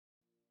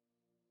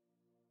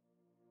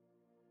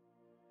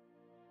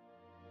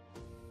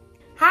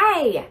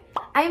Hi,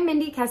 I'm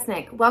Mindy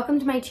Kesnick. Welcome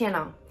to my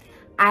channel.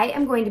 I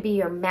am going to be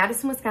your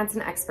Madison,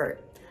 Wisconsin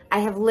expert. I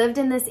have lived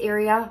in this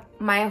area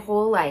my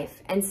whole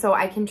life, and so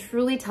I can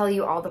truly tell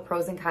you all the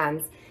pros and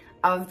cons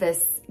of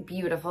this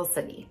beautiful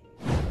city.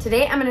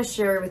 Today, I'm going to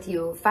share with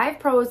you 5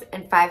 pros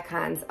and 5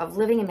 cons of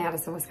living in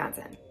Madison,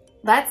 Wisconsin.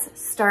 Let's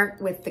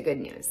start with the good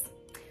news.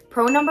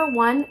 Pro number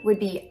 1 would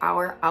be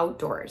our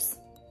outdoors.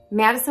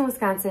 Madison,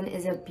 Wisconsin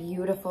is a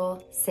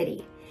beautiful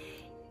city.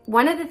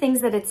 One of the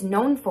things that it's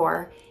known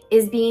for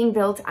is being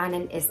built on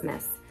an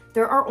isthmus.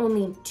 There are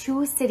only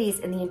 2 cities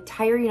in the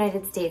entire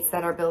United States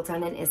that are built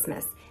on an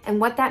isthmus. And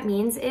what that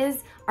means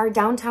is our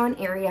downtown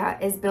area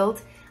is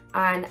built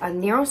on a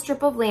narrow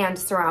strip of land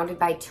surrounded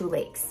by 2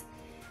 lakes.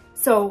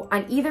 So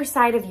on either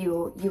side of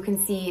you, you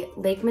can see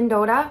Lake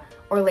Mendota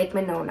or Lake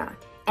Monona.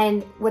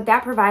 And what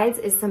that provides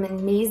is some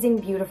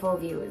amazing, beautiful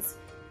views.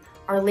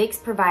 Our lakes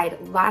provide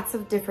lots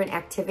of different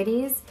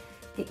activities.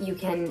 You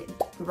can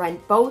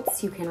rent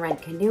boats, you can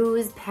rent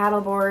canoes,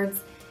 paddle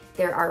boards.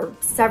 There are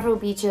several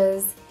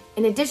beaches.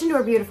 In addition to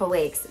our beautiful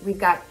lakes, we've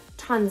got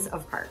tons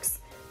of parks.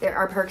 There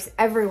are parks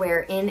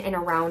everywhere in and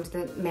around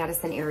the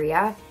Madison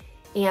area.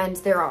 And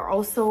there are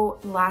also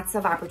lots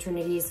of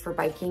opportunities for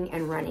biking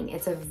and running.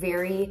 It's a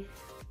very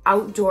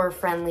outdoor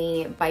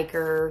friendly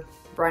biker,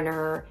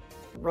 runner,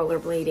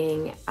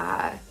 rollerblading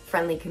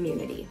friendly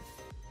community.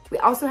 We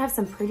also have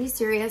some pretty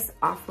serious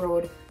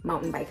off-road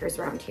mountain bikers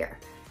around here.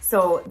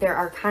 So there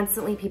are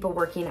constantly people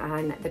working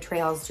on the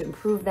trails to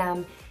improve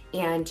them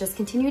and just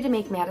continue to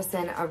make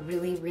Madison a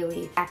really,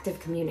 really active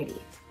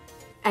community.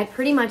 At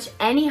pretty much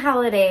any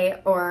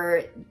holiday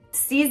or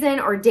season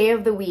or day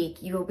of the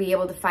week, you will be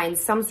able to find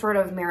some sort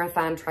of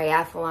marathon,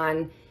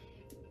 triathlon,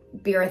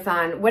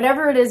 beerathon,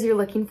 whatever it is you're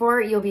looking for,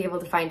 you'll be able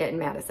to find it in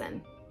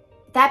Madison.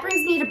 That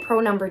brings me to pro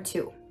number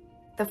 2,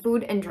 the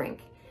food and drink.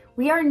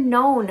 We are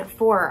known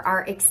for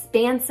our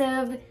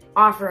expansive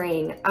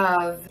offering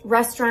of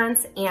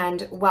restaurants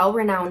and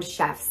well-renowned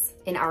chefs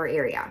in our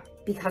area.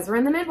 Because we're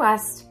in the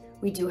Midwest,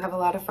 we do have a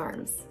lot of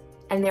farms.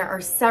 And there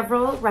are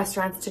several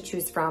restaurants to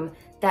choose from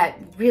that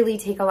really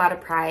take a lot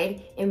of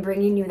pride in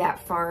bringing you that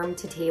farm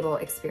to table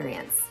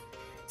experience.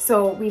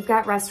 So we've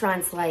got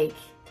restaurants like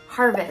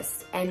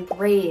Harvest and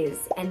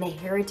Gray's and The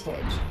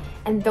Heritage.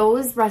 And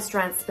those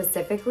restaurants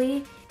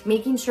specifically,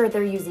 making sure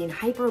they're using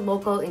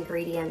hyper-local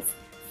ingredients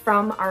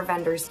from our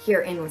vendors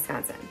here in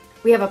Wisconsin.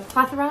 We have a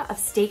plethora of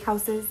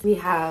steakhouses. We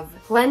have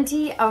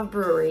plenty of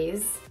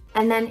breweries.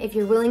 And then if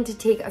you're willing to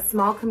take a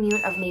small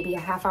commute of maybe a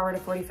half hour to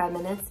 45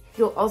 minutes,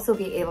 you'll also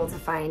be able to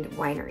find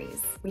wineries.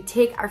 We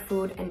take our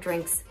food and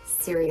drinks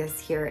serious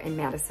here in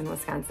Madison,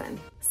 Wisconsin.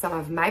 Some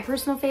of my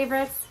personal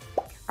favorites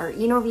are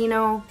Eno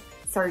Vino,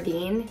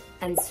 Sardine,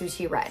 and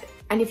Sushi Red.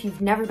 And if you've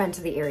never been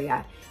to the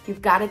area,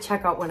 you've got to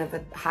check out one of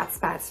the hot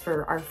spots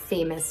for our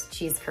famous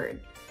cheese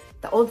curd.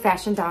 The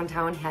old-fashioned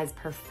downtown has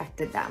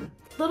perfected them.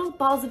 Little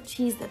balls of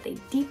cheese that they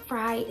deep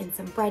fry in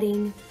some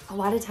breading. A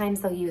lot of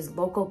times they'll use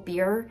local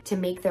beer to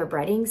make their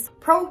breadings.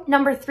 Pro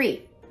number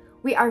 3,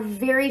 we are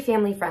very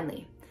family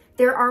friendly.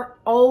 There are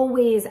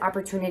always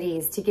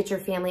opportunities to get your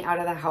family out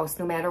of the house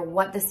no matter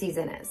what the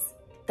season is.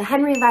 The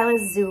Henry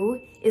Vilas Zoo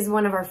is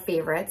one of our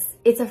favorites.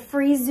 It's a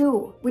free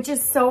zoo, which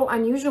is so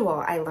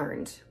unusual, I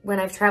learned, when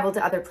I've traveled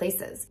to other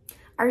places.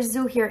 Our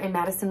zoo here in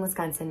Madison,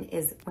 Wisconsin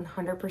is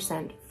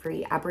 100%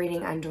 free,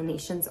 operating on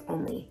donations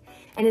only,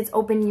 and it's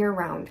open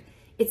year-round.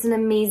 It's an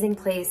amazing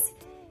place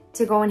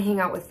to go and hang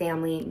out with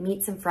family,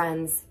 meet some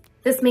friends.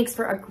 This makes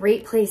for a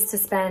great place to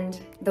spend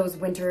those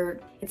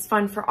winter. It's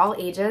fun for all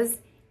ages,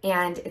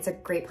 and it's a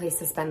great place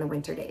to spend the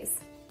winter days.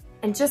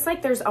 And just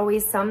like there's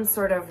always some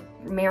sort of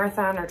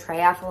marathon or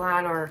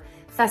triathlon or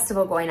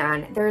festival going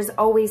on, there's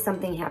always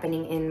something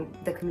happening in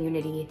the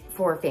community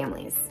for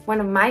families. One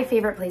of my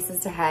favorite places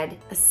to head,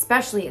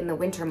 especially in the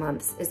winter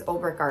months, is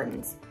Oberg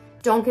Gardens.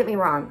 Don't get me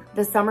wrong,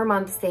 the summer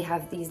months they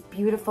have these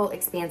beautiful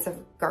expansive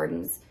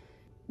gardens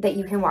that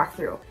you can walk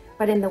through.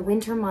 But in the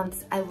winter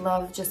months, I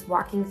love just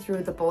walking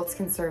through the Bolts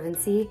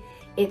Conservancy.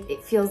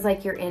 It feels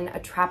like you're in a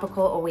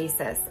tropical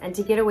oasis, and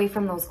to get away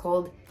from those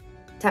cold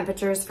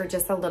temperatures for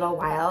just a little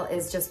while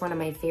is just one of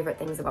my favorite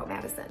things about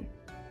Madison.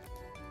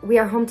 We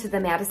are home to the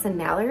Madison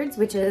Mallards,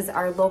 which is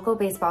our local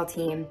baseball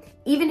team.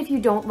 Even if you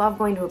don't love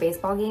going to a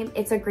baseball game,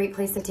 it's a great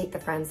place to take the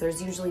friends.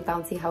 There's usually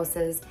bouncy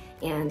houses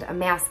and a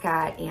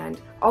mascot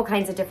and all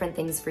kinds of different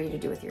things for you to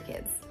do with your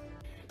kids.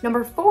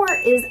 Number 4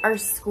 is our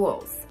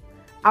schools.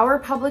 Our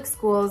public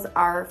schools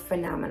are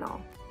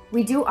phenomenal.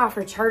 We do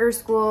offer charter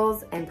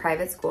schools and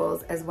private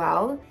schools as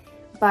well,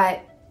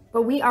 but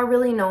we are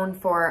really known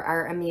for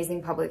our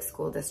amazing public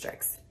school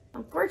districts.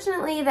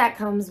 Unfortunately, that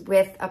comes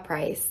with a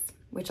price,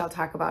 which I'll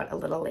talk about a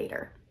little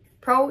later.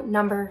 Pro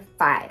number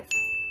 5,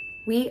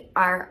 we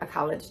are a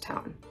college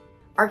town.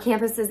 Our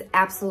campus is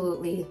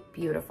absolutely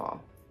beautiful.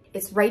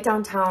 It's right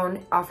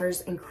downtown,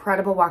 offers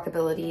incredible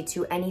walkability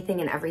to anything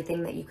and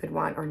everything that you could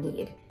want or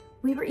need.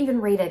 We were even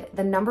rated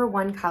the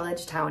 #1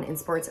 college town in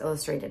Sports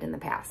Illustrated in the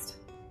past.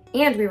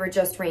 And we were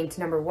just ranked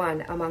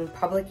 #1 among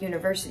public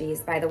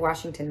universities by the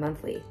Washington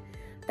Monthly.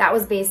 That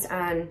was based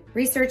on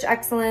research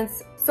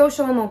excellence,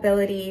 social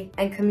mobility,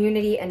 and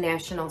community and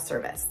national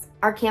service.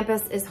 Our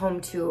campus is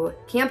home to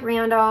Camp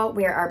Randall,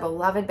 where our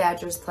beloved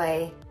Badgers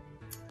play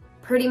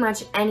pretty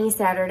much any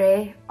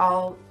Saturday,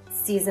 all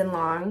season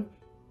long.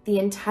 The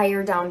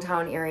entire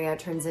downtown area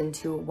turns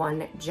into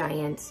one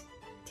giant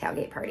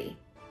tailgate party.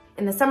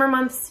 In the summer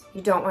months,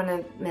 you don't want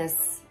to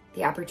miss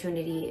the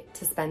opportunity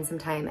to spend some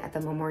time at the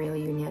Memorial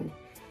Union,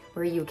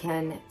 where you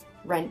can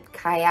rent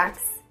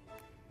kayaks,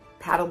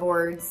 paddle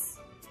boards,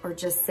 or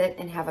just sit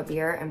and have a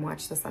beer and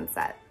watch the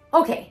sunset.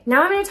 Okay,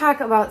 now I'm going to talk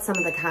about some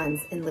of the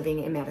cons in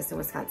living in Madison,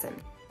 Wisconsin.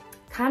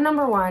 Con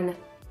number one,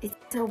 it's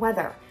the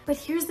weather. But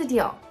here's the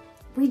deal.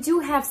 We do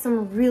have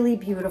some really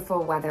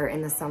beautiful weather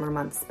in the summer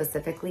months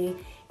specifically,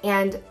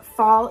 and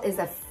fall is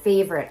a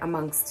favorite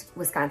amongst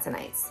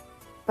Wisconsinites.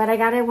 But I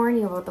gotta warn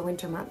you about the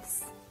winter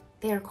months.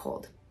 They are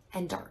cold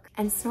and dark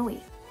and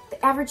snowy.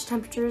 The average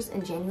temperatures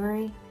in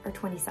January are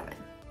 27,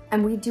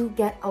 and we do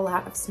get a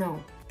lot of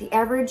snow. The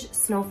average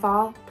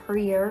snowfall per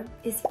year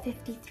is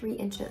 53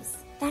 inches.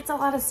 That's a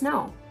lot of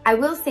snow. I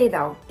will say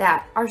though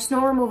that our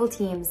snow removal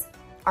teams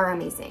are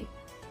amazing.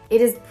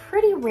 It is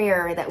pretty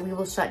rare that we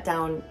will shut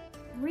down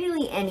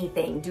really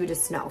anything due to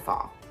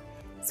snowfall.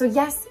 So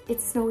yes,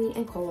 it's snowy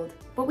and cold,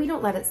 but we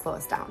don't let it slow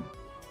us down.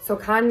 So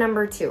con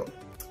number two,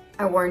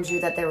 I warned you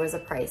that there was a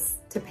price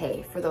to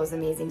pay for those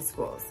amazing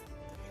schools.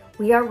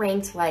 We are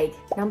ranked like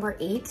number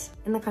 8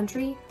 in the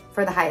country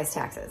for the highest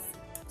taxes.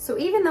 So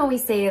even though we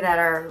say that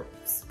our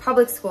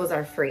public schools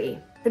are free,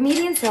 the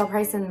median sale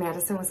price in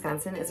Madison,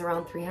 Wisconsin is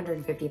around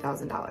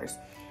 $350,000.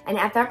 And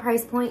at that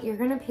price point, you're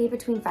gonna pay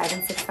between $5,000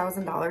 and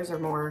 $6,000 or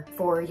more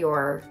for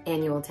your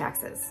annual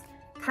taxes.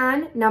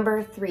 Con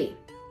number 3,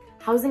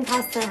 housing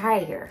costs are high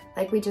here,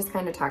 like we just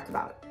kind of talked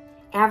about.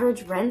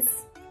 Average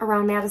rents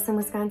around Madison,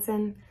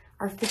 Wisconsin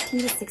are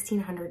 $1,500 to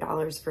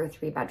 $1,600 for a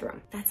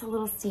 3-bedroom. That's a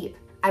little steep.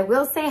 I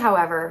will say,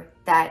 however,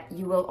 that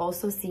you will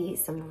also see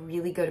some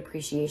really good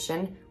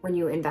appreciation when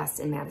you invest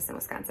in Madison,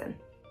 Wisconsin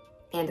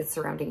and its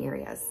surrounding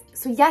areas.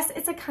 So yes,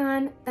 it's a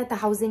con that the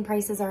housing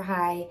prices are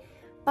high,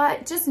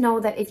 but just know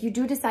that if you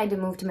do decide to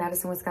move to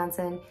Madison,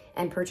 Wisconsin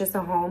and purchase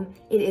a home,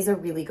 it is a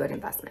really good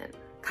investment.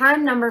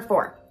 Con number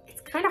 4,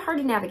 it's kind of hard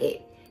to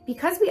navigate.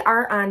 Because we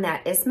are on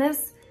that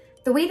isthmus,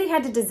 the way they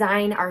had to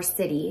design our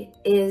city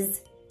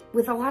is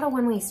with a lot of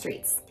one-way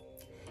streets.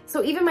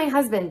 So even my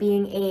husband,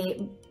 being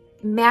a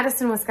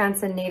Madison,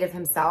 Wisconsin native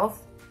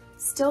himself,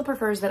 still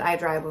prefers that I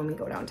drive when we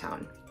go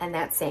downtown, and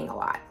that's saying a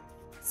lot.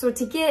 So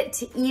to get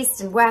to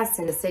east and west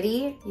in the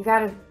city, you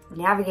gotta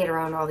navigate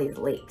around all these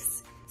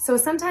lakes. So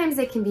sometimes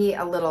it can be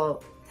a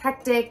little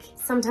hectic,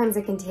 sometimes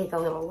it can take a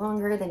little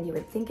longer than you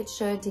would think it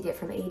should to get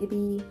from A to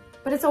B,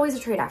 but it's always a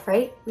trade-off,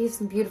 right? We have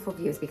some beautiful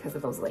views because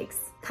of those lakes.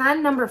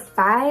 Con number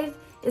 5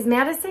 is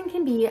Madison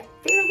can be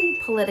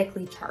fairly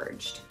politically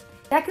charged.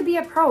 That could be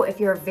a pro if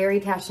you're a very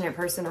passionate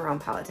person around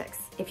politics.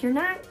 If you're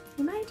not,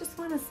 you might just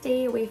want to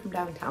stay away from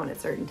downtown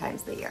at certain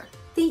times of the year.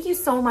 Thank you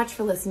so much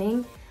for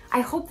listening. I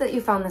hope that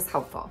you found this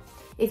helpful.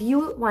 If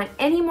you want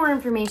any more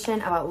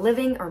information about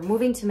living or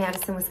moving to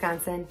Madison,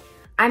 Wisconsin,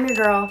 I'm your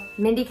girl,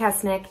 Mindy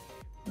Kesnick.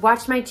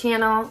 Watch my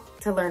channel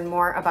to learn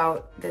more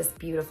about this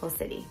beautiful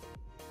city.